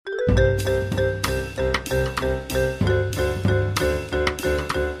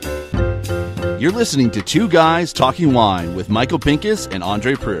You're listening to Two Guys Talking Wine with Michael Pincus and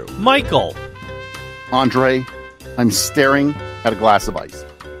Andre Prue. Michael. Andre, I'm staring at a glass of ice.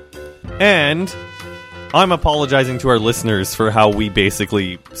 And I'm apologizing to our listeners for how we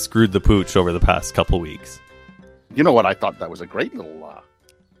basically screwed the pooch over the past couple weeks. You know what? I thought that was a great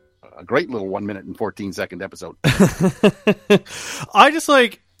little 1 minute and 14 second episode.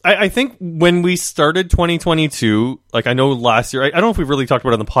 I think when we started 2022, like I know last year, I don't know if we've really talked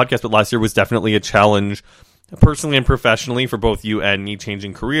about it on the podcast, but last year was definitely a challenge personally and professionally for both you and me,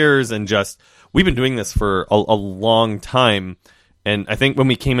 changing careers, and just, we've been doing this for a long time. And I think when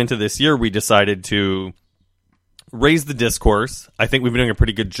we came into this year, we decided to raise the discourse. I think we've been doing a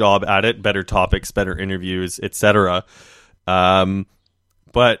pretty good job at it, better topics, better interviews, etc.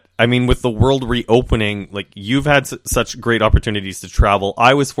 But, I mean, with the world reopening, like, you've had such great opportunities to travel.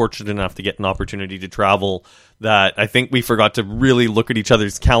 I was fortunate enough to get an opportunity to travel that I think we forgot to really look at each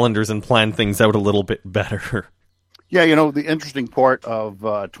other's calendars and plan things out a little bit better. Yeah, you know, the interesting part of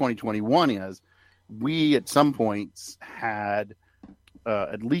 2021 is we, at some points, had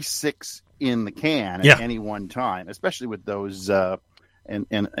at least 6 in the can at any one time, especially with those...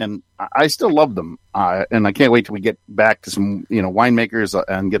 And I still love them, and I can't wait till we get back to some winemakers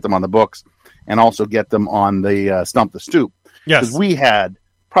and get them on the books, and also get them on the Stump the Stoop. Yes, because we had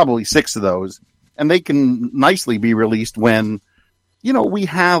probably 6 of those, and they can nicely be released when we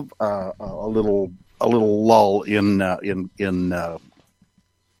have a little lull in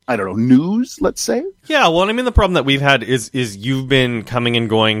I don't know, news, let's say. Yeah, well, I mean, the problem that we've had is you've been coming and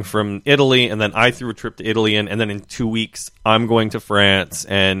going from Italy, and then I threw a trip to Italy, and then in 2 weeks, I'm going to France,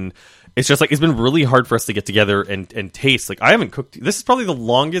 and it's just like, it's been really hard for us to get together and taste. Like, I haven't cooked. This is probably the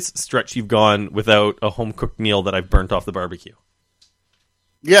longest stretch you've gone without a home-cooked meal that I've burnt off the barbecue.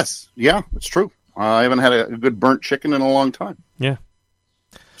 Yes, yeah, it's true. I haven't had a good burnt chicken in a long time. Yeah.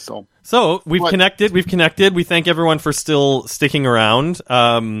 So we've connected. We thank everyone for still sticking around.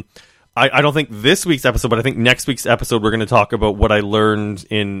 I don't think this week's episode, but I think next week's episode, we're going to talk about what I learned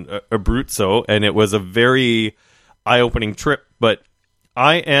in Abruzzo, and it was a very eye-opening trip. But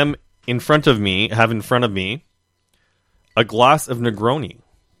I am in front of me a glass of Negroni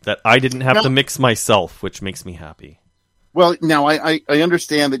that I didn't have to mix myself, which makes me happy. Well, now I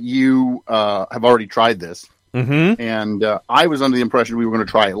understand that you have already tried this. Mm-hmm. And I was under the impression we were going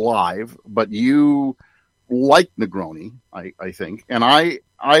to try it live, but you like Negroni, I think, and I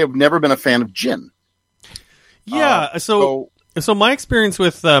have never been a fan of gin. Yeah, so my experience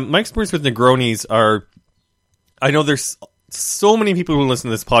with Negronis are, I know there's so many people who listen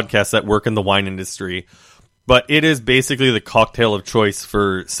to this podcast that work in the wine industry, but it is basically the cocktail of choice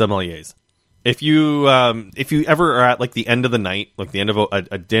for sommeliers. If you ever are at like the end of the night, like the end of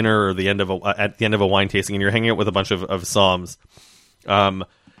a dinner, or at the end of a wine tasting, and you're hanging out with a bunch of somms,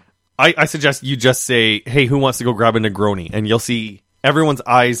 I suggest you just say, "Hey, who wants to go grab a Negroni?" And you'll see everyone's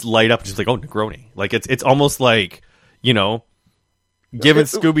eyes light up, just like, "Oh, Negroni!" Like it's almost like giving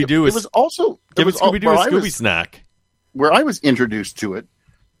Scooby-Doo a Scooby snack. Where I was introduced to it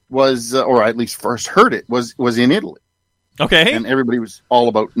was, or at least first heard it, was in Italy. Okay. And everybody was all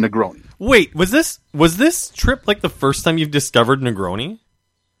about Negroni. Wait, was this trip like the first time you've discovered Negroni?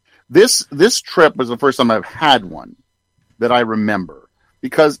 This trip was the first time I've had one that I remember.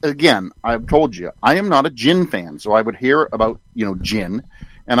 Because, again, I've told you, I am not a gin fan. So I would hear about, gin,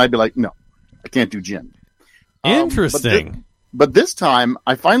 and I'd be like, no, I can't do gin. Interesting. But this time,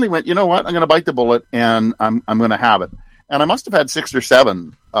 I finally went, you know what? I'm going to bite the bullet, and I'm going to have it. And I must have had 6 or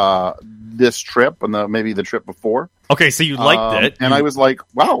 7 this trip and maybe the trip before. Okay, so you liked it, and I was like,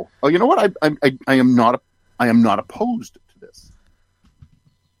 "Wow! Oh, you know what? I am not opposed to this.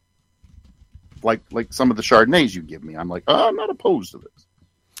 Like some of the Chardonnays you give me, I'm like, I'm not opposed to this."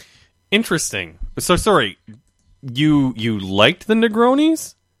 Interesting. So sorry, you liked the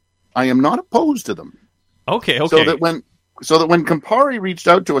Negronis? I am not opposed to them. Okay. So that when Campari reached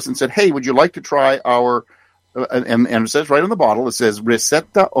out to us and said, "Hey, would you like to try our?" And it says right on the bottle, it says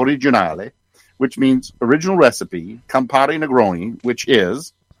Ricetta Originale, which means original recipe, Campari Negroni, which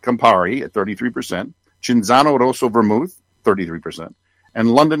is Campari at 33%, Cinzano Rosso Vermouth, 33%,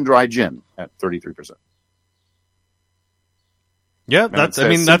 and London Dry Gin at 33%. Yeah, that's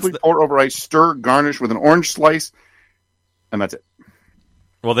pour over ice, stir, garnish with an orange slice, and that's it.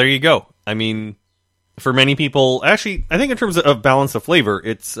 Well, there you go. I mean, for many people, actually, I think in terms of balance of flavor,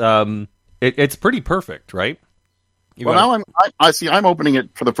 it's pretty perfect, right? Now I'm opening it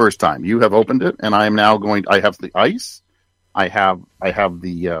for the first time. You have opened it, and I am now going. I have the ice. I have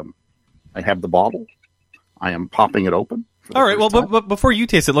the bottle. I am popping it open. for the All right. first Well, time. but before you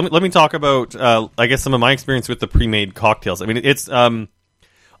taste it, let me talk about I guess some of my experience with the pre-made cocktails. I mean, it's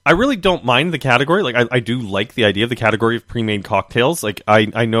I really don't mind the category. Like, I do like the idea of the category of pre-made cocktails. Like,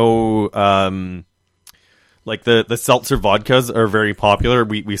 I know like the seltzer vodkas are very popular.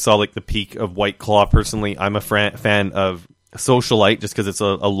 We saw like the peak of White Claw. Personally, I'm a fan of Socialite just because it's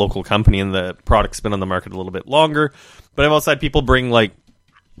a local company and the product's been on the market a little bit longer. But I've also had people bring like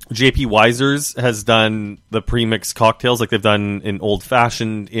JP Weiser's has done the pre-mixed cocktails, like they've done in old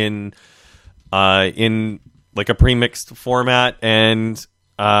fashioned in like a pre-mixed format, and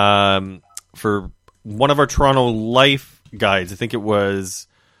for one of our Toronto Life guides, I think it was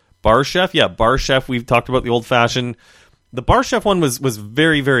Bar Chef. Yeah, Bar Chef. We've talked about the old fashioned. The Bar Chef one was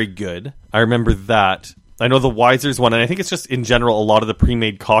very, very good. I remember that. I know the Weiser's one, and I think it's just in general a lot of the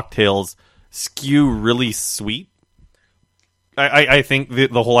pre-made cocktails skew really sweet. I think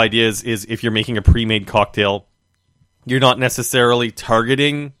the whole idea is if you're making a pre-made cocktail, you're not necessarily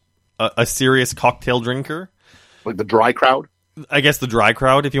targeting a serious cocktail drinker. Like the dry crowd? I guess the dry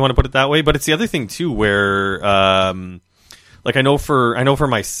crowd, if you want to put it that way. But it's the other thing, too, where, like, I know for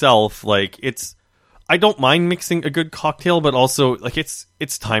myself, like, I don't mind mixing a good cocktail, but also, like,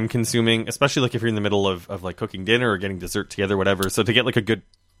 it's time consuming, especially, like, if you're in the middle of like, cooking dinner or getting dessert together, whatever. So to get, like, a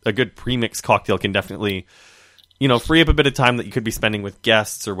good pre-mixed cocktail can definitely, free up a bit of time that you could be spending with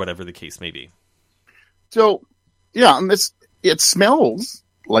guests or whatever the case may be. So, yeah, and it smells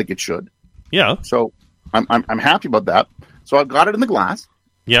like it should. Yeah. So I'm happy about that. So I've got it in the glass.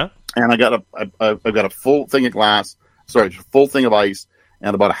 Yeah. And I've got a full thing of glass. Sorry, full thing of ice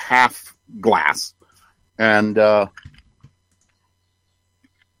and about a half glass. And you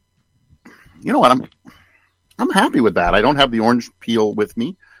know what? I'm happy with that. I don't have the orange peel with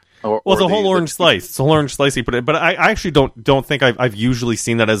me. Well, it's a whole orange slice. It's a whole orange slice you put it, but I actually don't think I've usually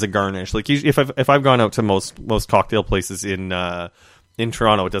seen that as a garnish. Like if I've gone out to most cocktail places in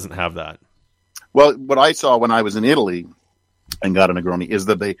Toronto, it doesn't have that. Well, what I saw when I was in Italy and got a Negroni is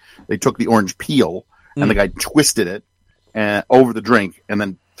that they took the orange peel and the guy twisted it over the drink and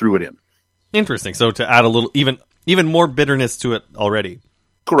then threw it in. Interesting. So to add a little even more bitterness to it already.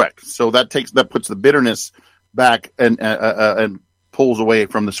 Correct. So that puts the bitterness back and pulls away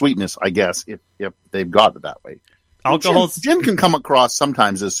from the sweetness, I guess, if they've got it that way. Gin can come across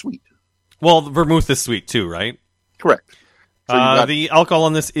sometimes as sweet. Well, the vermouth is sweet too, right? Correct. So the alcohol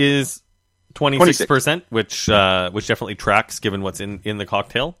on this is 26%, which definitely tracks given what's in the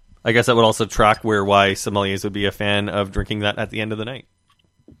cocktail. I guess that would also track why sommeliers would be a fan of drinking that at the end of the night.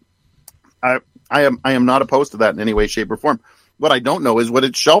 I am not opposed to that in any way, shape, or form. What I don't know is what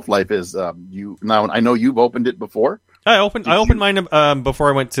its shelf life is. I know you've opened it before. I opened mine before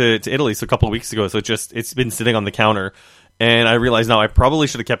I went to Italy, so a couple of weeks ago. So it's been sitting on the counter, and I realize now I probably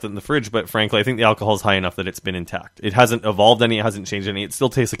should have kept it in the fridge. But frankly, I think the alcohol is high enough that it's been intact. It hasn't evolved any. It hasn't changed any. It still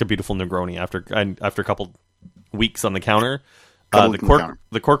tastes like a beautiful Negroni after a couple weeks on the counter.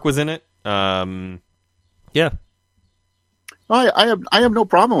 The cork was in it. Yeah. I have no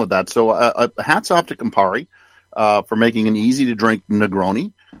problem with that. So hats off to Campari for making an easy to drink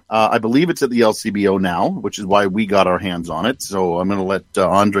Negroni. I believe it's at the LCBO now, which is why we got our hands on it. So I'm going to let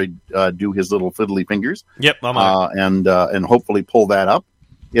Andre do his little fiddly fingers. Yep, I'm on. And hopefully pull that up.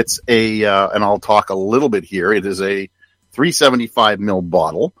 It's and I'll talk a little bit here. It is a 375 ml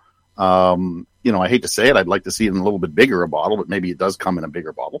bottle. I hate to say it. I'd like to see it in a little bit bigger a bottle, but maybe it does come in a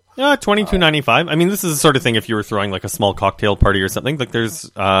bigger bottle. Yeah, $22.95. I mean, this is the sort of thing if you were throwing like a small cocktail party or something. Like there's,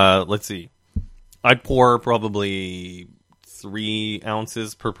 let's see, I'd pour probably 3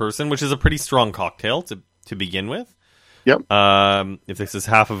 ounces per person, which is a pretty strong cocktail to begin with. Yep. If this is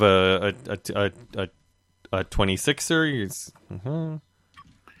half of a 26er, it's.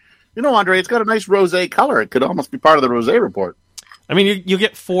 Andre, it's got a nice rosé color. It could almost be part of the rosé report. I mean, you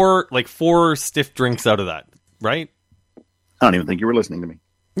get four stiff drinks out of that, right? I don't even think you were listening to me.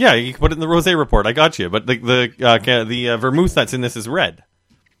 Yeah, you can put it in the rosé report. I got you. But the vermouth that's in this is red,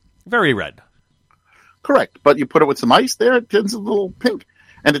 very red. Correct, but you put it with some ice there, it turns a little pink.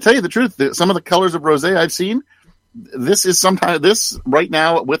 And to tell you the truth, some of the colors of rosé I've seen, this is this right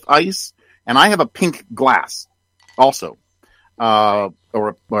now with ice, and I have a pink glass also,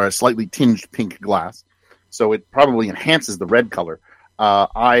 or a slightly tinged pink glass. So it probably enhances the red color.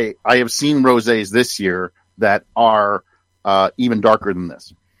 I have seen rosés this year that are even darker than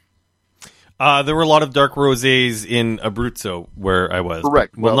this. There were a lot of dark rosés in Abruzzo where I was.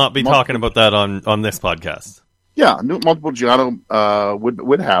 Correct. We'll not be talking about that on this podcast. Yeah, Montepulciano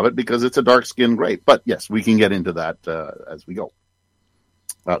would have it because it's a dark skinned grape. But yes, we can get into that as we go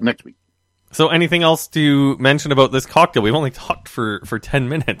next week. So anything else to mention about this cocktail? We've only talked for 10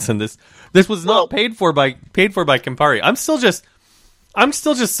 minutes, and this was not paid for by Campari. I'm still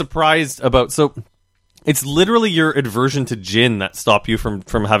just surprised about. So it's literally your aversion to gin that stopped you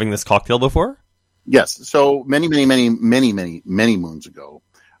from having this cocktail before? Yes. So many moons ago,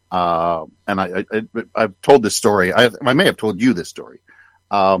 and I've told this story. I may have told you this story.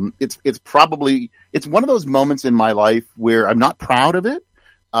 It's one of those moments in my life where I'm not proud of it.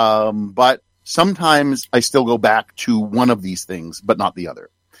 But sometimes I still go back to one of these things, but not the other.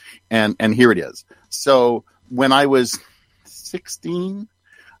 And here it is. So when I was 16,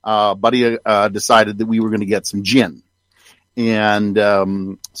 Buddy decided that we were going to get some gin.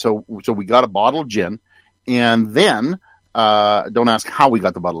 And so we got a bottle of gin. And then, don't ask how we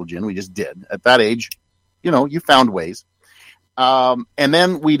got the bottle of gin. We just did. At that age, you found ways. And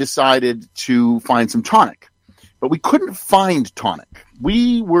then we decided to find some tonic. But we couldn't find tonic.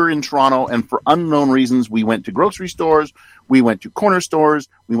 We were in Toronto, and for unknown reasons, we went to grocery stores, we went to corner stores,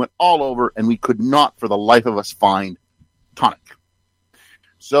 we went all over, and we could not, for the life of us, find tonic.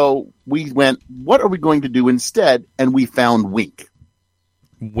 So we went, what are we going to do instead? And we found Wink.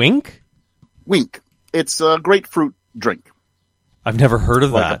 Wink? Wink. It's a grapefruit drink. I've never heard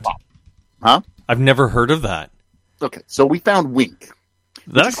of that. Huh? I've never heard of that. Okay, so we found Wink.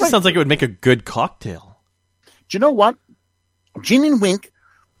 That actually sounds like it would make a good cocktail. Do you know what? Gin and Wink,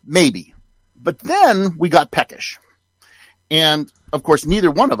 maybe. But then we got peckish. And, of course,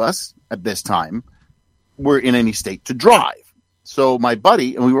 neither one of us at this time were in any state to drive. So my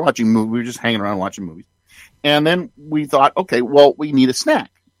buddy, and we were watching movies, we were just hanging around watching movies. And then we thought, okay, well, we need a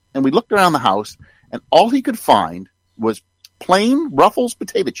snack. And we looked around the house, and all he could find was plain Ruffles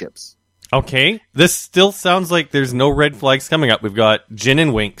potato chips. Okay, this still sounds like there's no red flags coming up. We've got gin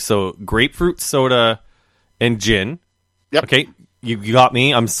and Wink, so grapefruit soda and gin. Yep. Okay, you got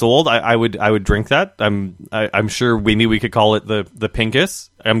me. I'm sold. I would drink that. I'm sure maybe we could call it the Pinkus.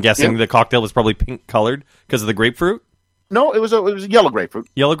 I'm guessing the cocktail was probably pink colored because of the grapefruit. No, it was a yellow grapefruit.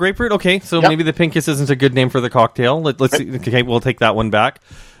 Yellow grapefruit. Okay, so maybe the Pinkus isn't a good name for the cocktail. Let's see. Okay, we'll take that one back.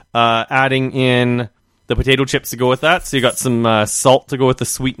 Adding in the potato chips to go with that. So you got some salt to go with the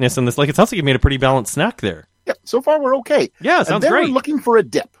sweetness and this. Like, it sounds like you made a pretty balanced snack there. Yeah, so far we're okay. Yeah, sounds great. great. We're looking for a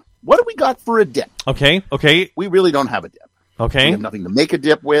dip. What do we got for a dip? Okay. We really don't have a dip. Okay. We have nothing to make a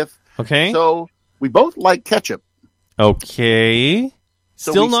dip with. Okay. So we both like ketchup. Okay.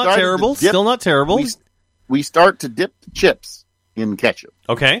 So Still not terrible. Still not terrible. We start to dip the chips in ketchup.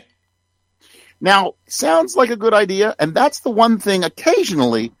 Okay. Now, sounds like a good idea, and that's the one thing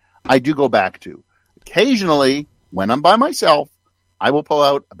occasionally I do go back to. Occasionally, when I'm by myself, I will pull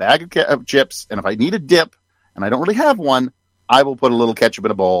out a bag of chips, and if I need a dip, and I don't really have one, I will put a little ketchup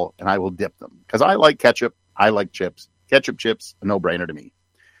in a bowl, and I will dip them. Because I like ketchup, I like chips. Ketchup chips, a no-brainer to me.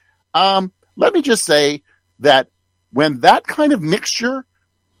 Let me just say that when that kind of mixture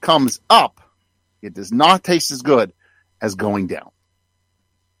comes up, it does not taste as good as going down.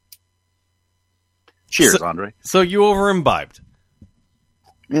 Cheers, Andre. So you over-imbibed.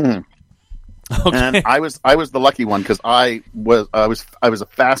 Mm. Okay. And I was the lucky one because I was a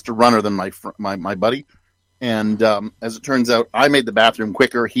faster runner than my buddy, and as it turns out, I made the bathroom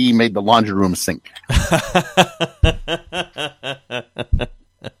quicker. He made the laundry room sink.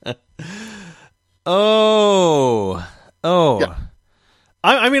 Oh. Yeah.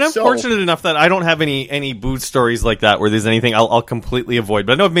 I mean, I'm fortunate enough that I don't have any booze stories like that where there's anything I'll completely avoid.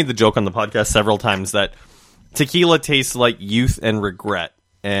 But I know I've made the joke on the podcast several times that tequila tastes like youth and regret.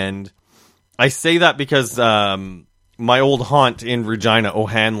 And I say that because my old haunt in Regina,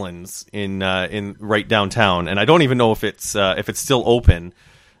 O'Hanlon's, in right downtown, and I don't even know if it's still open.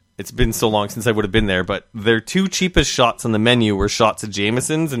 It's been so long since I would have been there, but their two cheapest shots on the menu were shots of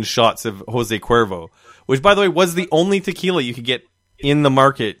Jameson's and shots of Jose Cuervo, which, by the way, was the only tequila you could get in the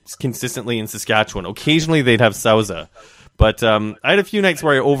market consistently in Saskatchewan. Occasionally they'd have Sauza. But I had a few nights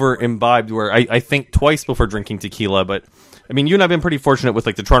where I over-imbibed, where I think twice before drinking tequila. But, I mean, you and I have been pretty fortunate with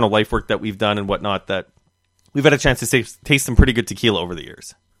like the Toronto Life work that we've done and whatnot, that we've had a chance to taste some pretty good tequila over the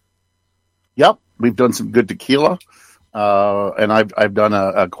years. Yep, we've done some good tequila. And I've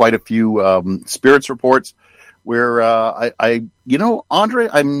done quite a few spirits reports where I Andre,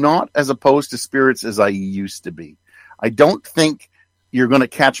 I'm not as opposed to spirits as I used to be. I don't think you're going to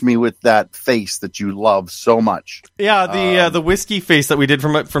catch me with that face that you love so much. Yeah, the whiskey face that we did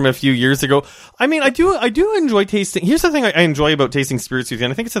from a few years ago. I mean, I do enjoy tasting. Here's the thing I enjoy about tasting spirits with you,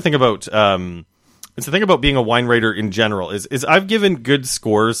 and I think it's the thing about being a wine writer in general is I've given good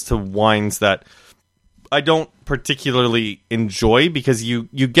scores to wines that I don't particularly enjoy because you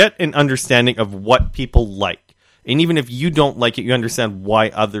get an understanding of what people like. And even if you don't like it, you understand why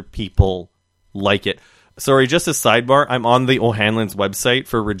other people like it. Sorry, just a sidebar. I'm on the O'Hanlon's website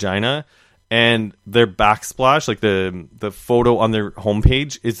for Regina, and their backsplash, like the photo on their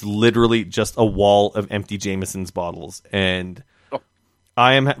homepage, is literally just a wall of empty Jameson's bottles. And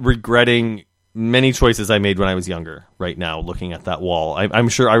I am regretting many choices I made when I was younger right now, looking at that wall. I'm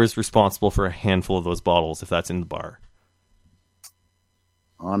sure I was responsible for a handful of those bottles, if that's in the bar.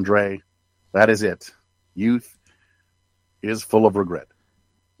 Andre, that is it. Youth is full of regret.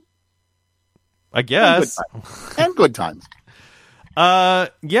 I guess. And good times.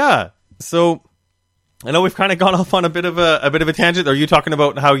 Yeah. So I know we've kind of gone off on a bit of a tangent. Are you talking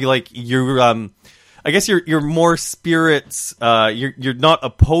about how you like you're I guess you're more spirits, you're not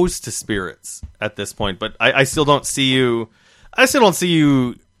opposed to spirits at this point, but I still don't see you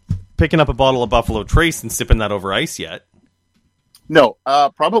picking up a bottle of Buffalo Trace and sipping that over ice yet. No,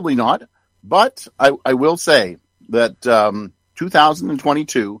 probably not. But I will say that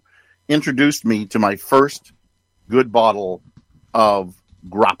 2022 introduced me to my first good bottle of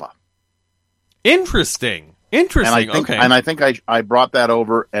grappa. Interesting. And I think I brought that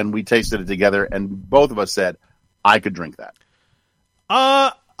over and we tasted it together and both of us said I could drink that.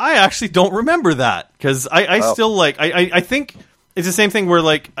 I actually don't remember that because I still like I think it's the same thing where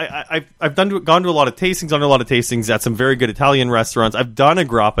like I've gone to a lot of tastings at some very good Italian restaurants. I've done a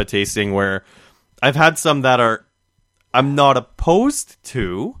grappa tasting where I've had some that I'm not opposed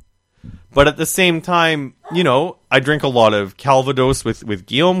to. But at the same time, you know, I drink a lot of Calvados with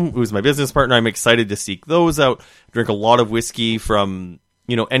Guillaume, who's my business partner. I'm excited to seek those out. Drink a lot of whiskey from,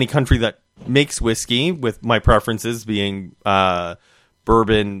 you know, any country that makes whiskey, with my preferences being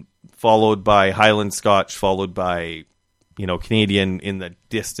bourbon, followed by Highland Scotch, followed by, you know, Canadian in the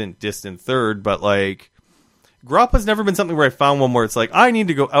distant third. But, like, grappa's never been something where I found one where it's like, I need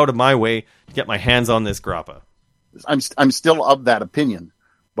to go out of my way to get my hands on this grappa. I'm still of that opinion.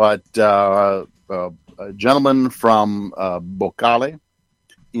 But a gentleman from Boccale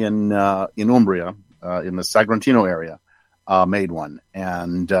in Umbria, in the Sagrantino area, made one.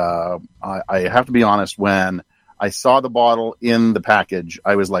 And I have to be honest, when I saw the bottle in the package,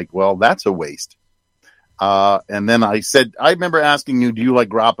 I was like, well, that's a waste. And then I remember asking you, do you like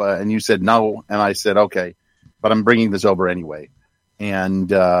grappa? And you said no. And I said, okay, but I'm bringing this over anyway.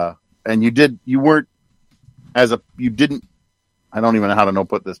 And you didn't, I don't even know how to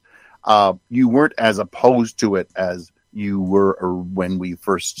put this. You weren't as opposed to it as you were when we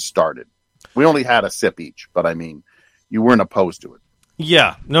first started. We only had a sip each, but I mean, you weren't opposed to it.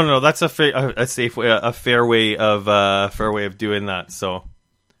 Yeah, no, that's a fair way of doing that. So,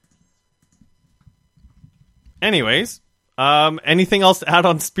 anyways, anything else to add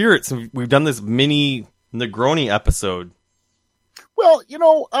on spirits? We've done this mini Negroni episode. Well, you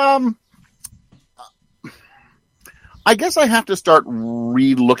know, I guess I have to start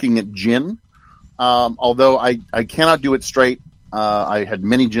re-looking at gin, although I cannot do it straight. I had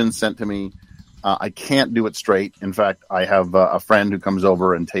many gins sent to me. I can't do it straight. In fact, I have a friend who comes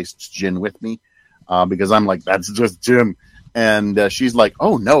over and tastes gin with me because I'm like, that's just gin. And she's like,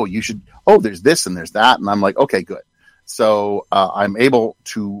 oh, no, you should. Oh, there's this and there's that. And I'm like, okay, good. So I'm able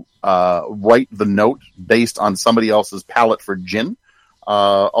to write the note based on somebody else's palate for gin,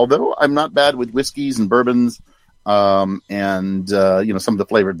 although I'm not bad with whiskeys and bourbons. And you know, some of the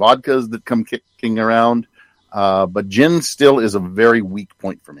flavored vodkas that come kicking around. But gin still is a very weak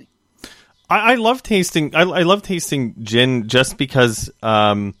point for me. I love tasting. I love tasting gin just because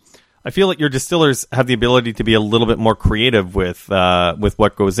I feel like your distillers have the ability to be a little bit more creative with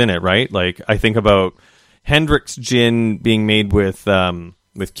what goes in it, right? Like I think about Hendrick's gin being made with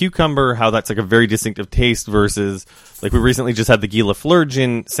cucumber, how that's like a very distinctive taste versus like we recently just had the Guy Lafleur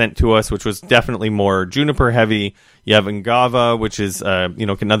gin sent to us, which was definitely more juniper heavy. You have Ngava, which is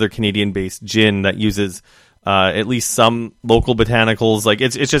another Canadian based gin that uses at least some local botanicals. Like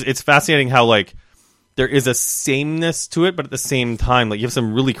it's fascinating how like there is a sameness to it, but at the same time, like you have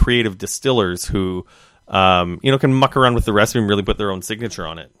some really creative distillers who can muck around with the recipe and really put their own signature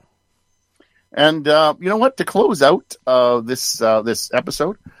on it. And you know what? To close out this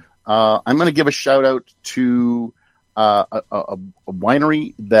episode, I'm going to give a shout out to a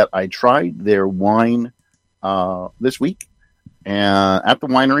winery that I tried their wine this week, and at the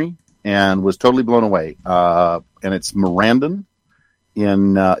winery, and was totally blown away. And it's Mirandon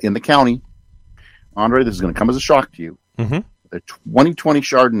in the county. Andre, this is going to come as a shock to you. Mm-hmm. The 2020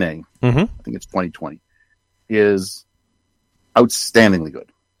 Chardonnay, mm-hmm. I think it's 2020, is outstandingly good.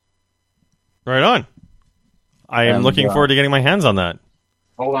 Right on. I am looking forward to getting my hands on that.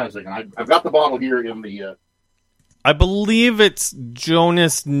 Hold on a second. I've got the bottle here in the... I believe it's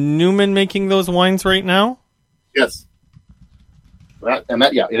Jonas Newman making those wines right now. Yes.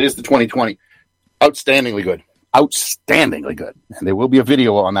 It is the 2020. Outstandingly good. Outstandingly good. And there will be a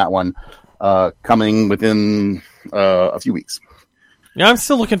video on that one coming within a few weeks. Yeah, I'm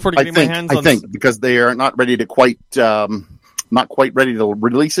still looking forward to getting my hands on. I think because they are not ready to not quite ready to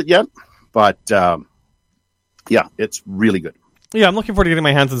release it yet, but yeah, it's really good. Yeah, I'm looking forward to getting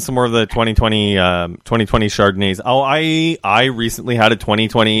my hands on some more of the 2020 Chardonnays. Oh, I recently had a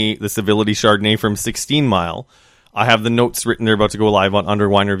 2020 the Civility Chardonnay from 16 Mile. I have the notes written. They're about to go live on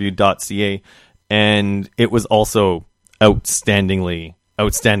underwinereview.ca, and it was also outstandingly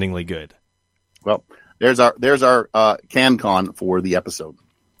good. Well, there's our CanCon for the episode.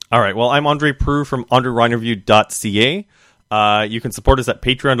 All right. Well, I'm Andre Prue from underwinereview.ca. You can support us at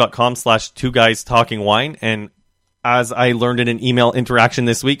patreon.com/2guystalkingwine. And as I learned in an email interaction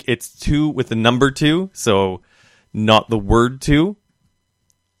this week, it's 2 with the number 2, so not the word 2.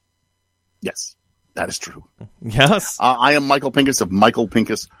 Yes, that is true. Yes. I am Michael Pincus of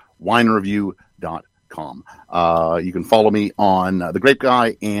michaelpincuswinereview.com. You can follow me on The Grape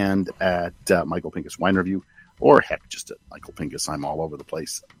Guy and at Michael Pincus Wine Review, or heck, just at Michael Pincus. I'm all over the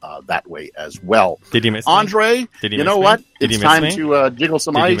place that way as well. Did you miss me? Andre, you know what? It's time to jiggle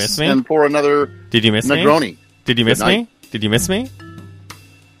some ice and pour another Did you miss Negroni. Me? Did you miss me? Did you miss me?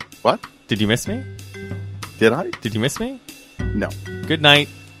 What? Did you miss me? Did I? Did you miss me? No. Good night.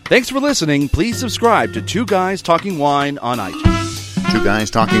 Thanks for listening. Please subscribe to Two Guys Talking Wine on iTunes. Two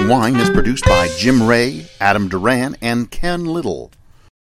Guys Talking Wine is produced by Jim Ray, Adam Duran, and Ken Little.